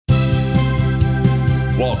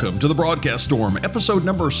Welcome to the Broadcast Storm, episode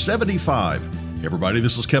number 75. Hey everybody,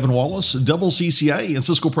 this is Kevin Wallace, double CCA and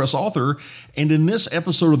Cisco Press author, and in this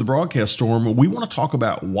episode of the Broadcast Storm, we want to talk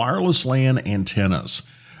about wireless LAN antennas.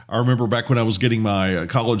 I remember back when I was getting my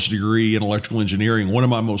college degree in electrical engineering, one of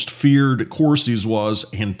my most feared courses was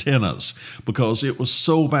antennas because it was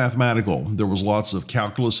so mathematical. There was lots of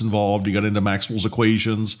calculus involved. You got into Maxwell's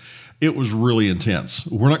equations. It was really intense.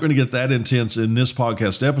 We're not going to get that intense in this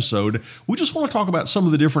podcast episode. We just want to talk about some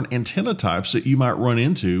of the different antenna types that you might run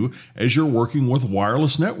into as you're working with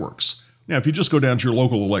wireless networks. Now, if you just go down to your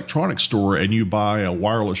local electronics store and you buy a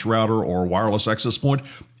wireless router or wireless access point,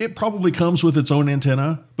 it probably comes with its own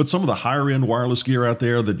antenna, but some of the higher-end wireless gear out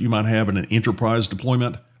there that you might have in an enterprise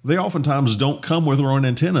deployment, they oftentimes don't come with their own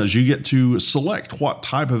antennas. You get to select what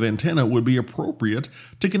type of antenna would be appropriate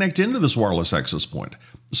to connect into this wireless access point.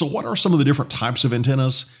 So what are some of the different types of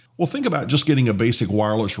antennas? Well, think about just getting a basic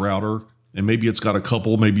wireless router, and maybe it's got a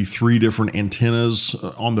couple, maybe 3 different antennas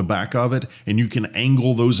on the back of it, and you can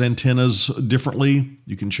angle those antennas differently.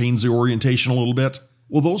 You can change the orientation a little bit.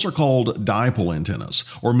 Well, those are called dipole antennas.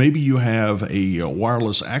 Or maybe you have a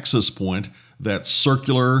wireless access point that's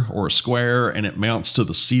circular or a square, and it mounts to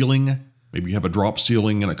the ceiling. Maybe you have a drop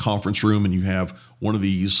ceiling in a conference room, and you have one of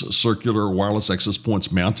these circular wireless access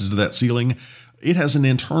points mounted to that ceiling. It has an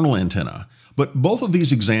internal antenna. But both of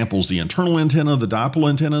these examples, the internal antenna, the dipole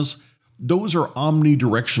antennas, those are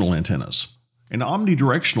omnidirectional antennas. And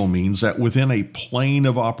omnidirectional means that within a plane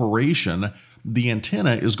of operation, the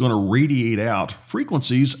antenna is going to radiate out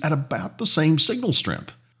frequencies at about the same signal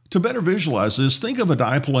strength. To better visualize this, think of a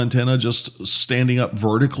dipole antenna just standing up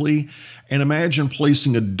vertically and imagine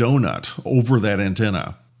placing a donut over that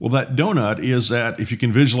antenna. Well, that donut is at, if you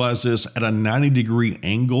can visualize this, at a 90-degree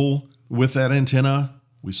angle with that antenna.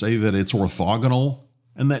 We say that it's orthogonal.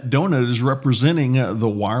 And that donut is representing the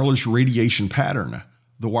wireless radiation pattern.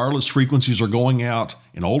 The wireless frequencies are going out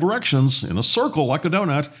in all directions in a circle like a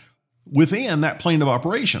donut within that plane of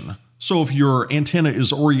operation. So if your antenna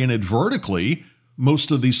is oriented vertically,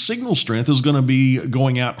 most of the signal strength is going to be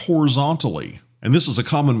going out horizontally. And this is a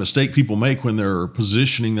common mistake people make when they're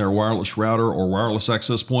positioning their wireless router or wireless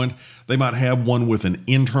access point. They might have one with an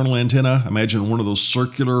internal antenna. Imagine one of those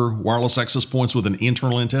circular wireless access points with an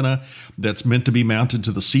internal antenna that's meant to be mounted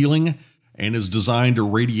to the ceiling and is designed to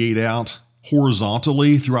radiate out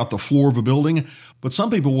horizontally throughout the floor of a building. But some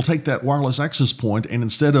people will take that wireless access point and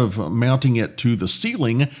instead of mounting it to the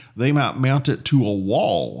ceiling, they might mount it to a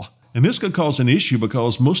wall. And this could cause an issue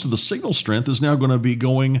because most of the signal strength is now going to be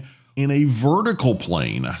going in a vertical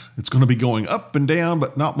plane. It's going to be going up and down,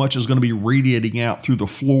 but not much is going to be radiating out through the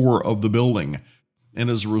floor of the building. And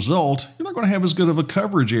as a result, you're not going to have as good of a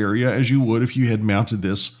coverage area as you would if you had mounted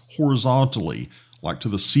this horizontally, like to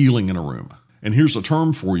the ceiling in a room. And here's a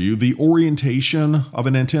term for you. The orientation of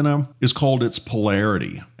an antenna is called its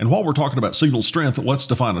polarity. And while we're talking about signal strength, let's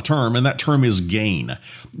define a term, and that term is gain.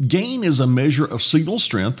 Gain is a measure of signal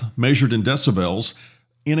strength measured in decibels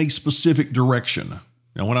in a specific direction.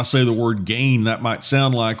 Now, when I say the word gain, that might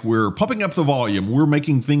sound like we're pumping up the volume, we're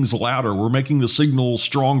making things louder, we're making the signal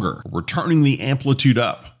stronger, we're turning the amplitude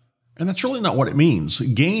up. And that's really not what it means.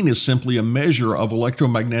 Gain is simply a measure of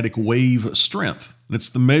electromagnetic wave strength. And it's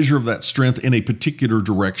the measure of that strength in a particular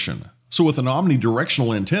direction. So with an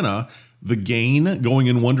omnidirectional antenna, the gain going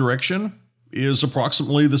in one direction is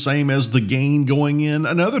approximately the same as the gain going in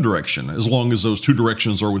another direction, as long as those two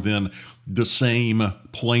directions are within the same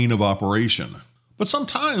plane of operation. But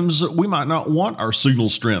sometimes we might not want our signal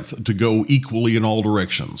strength to go equally in all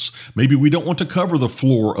directions. Maybe we don't want to cover the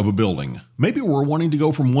floor of a building. Maybe we're wanting to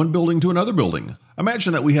go from one building to another building.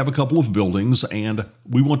 Imagine that we have a couple of buildings and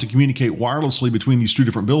we want to communicate wirelessly between these 2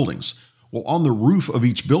 different buildings. Well, on the roof of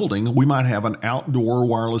each building, we might have an outdoor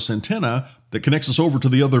wireless antenna that connects us over to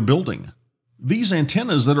the other building. These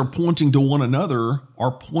antennas that are pointing to one another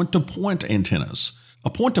are point-to-point antennas. A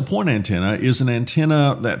point-to-point antenna is an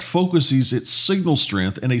antenna that focuses its signal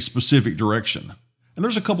strength in a specific direction. And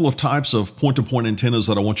there's a couple of types of point-to-point antennas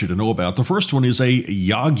that I want you to know about. The first one is a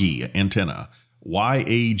Yagi antenna,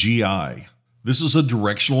 Y-A-G-I. This is a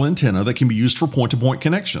directional antenna that can be used for point-to-point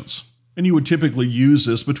connections. And you would typically use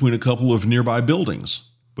this between a couple of nearby buildings.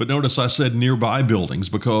 But notice I said nearby buildings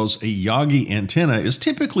because a Yagi antenna is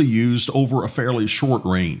typically used over a fairly short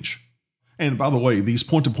range. And by the way, these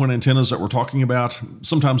point-to-point antennas that we're talking about,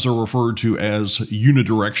 sometimes they're referred to as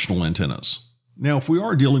unidirectional antennas. Now, if we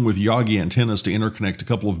are dealing with Yagi antennas to interconnect a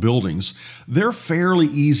couple of buildings, they're fairly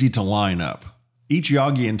easy to line up. Each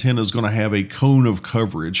Yagi antenna is going to have a cone of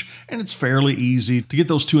coverage, and it's fairly easy to get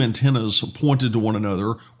those 2 antennas pointed to one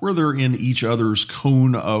another where they're in each other's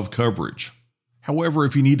cone of coverage. However,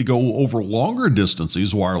 if you need to go over longer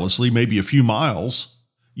distances wirelessly, maybe a few miles,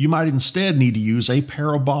 you might instead need to use a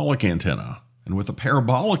parabolic antenna. And with a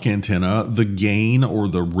parabolic antenna, the gain or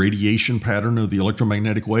the radiation pattern of the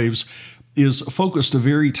electromagnetic waves is focused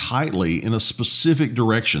very tightly in a specific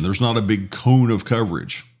direction. There's not a big cone of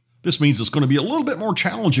coverage. This means it's going to be a little bit more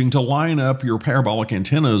challenging to line up your parabolic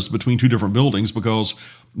antennas between two different buildings because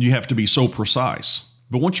you have to be so precise.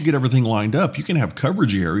 But once you get everything lined up, you can have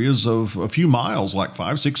coverage areas of a few miles, like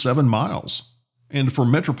 5, 6, 7 miles. And for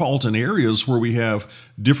metropolitan areas where we have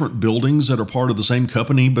different buildings that are part of the same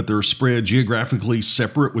company, but they're spread geographically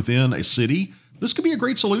separate within a city, this could be a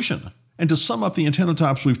great solution. And to sum up the antenna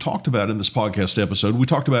types we've talked about in this podcast episode, we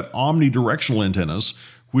talked about omnidirectional antennas,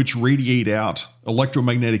 which radiate out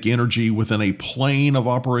electromagnetic energy within a plane of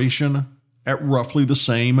operation at roughly the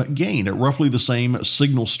same gain, at roughly the same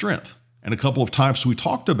signal strength. And a couple of types we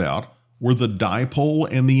talked about were the dipole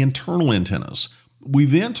and the internal antennas. We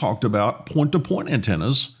then talked about point-to-point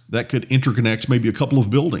antennas that could interconnect maybe a couple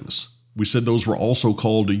of buildings. We said those were also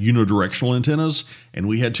called unidirectional antennas, and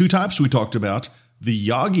we had two types we talked about, the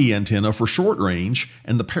Yagi antenna for short range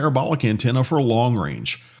and the parabolic antenna for long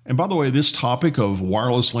range. And by the way, this topic of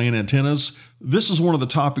wireless LAN antennas, this is one of the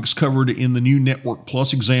topics covered in the new Network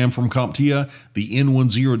Plus exam from CompTIA, the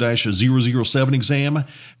N10-007 exam.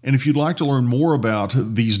 And if you'd like to learn more about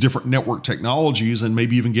these different network technologies and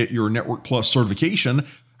maybe even get your Network Plus certification,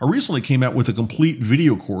 I recently came out with a complete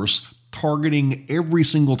video course targeting every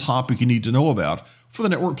single topic you need to know about for the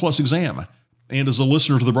Network Plus exam. And as a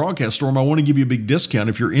listener to the Broadcast Storm, I want to give you a big discount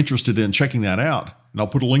if you're interested in checking that out. And I'll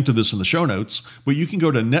put a link to this in the show notes, but you can go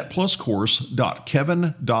to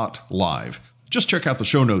netpluscourse.kevin.live. Just check out the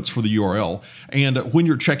show notes for the URL. And when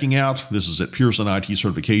you're checking out, this is at Pearson IT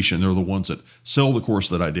Certification. They're the ones that sell the course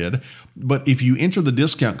that I did. But if you enter the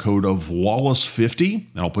discount code of Wallace50,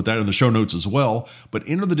 and I'll put that in the show notes as well, but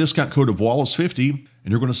enter the discount code of Wallace50,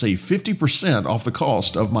 and you're going to save 50% off the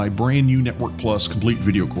cost of my brand new Network Plus complete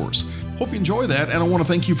video course. Hope you enjoy that, and I want to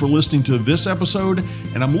thank you for listening to this episode,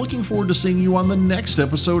 and I'm looking forward to seeing you on the next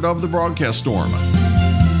episode of The Broadcast Storm.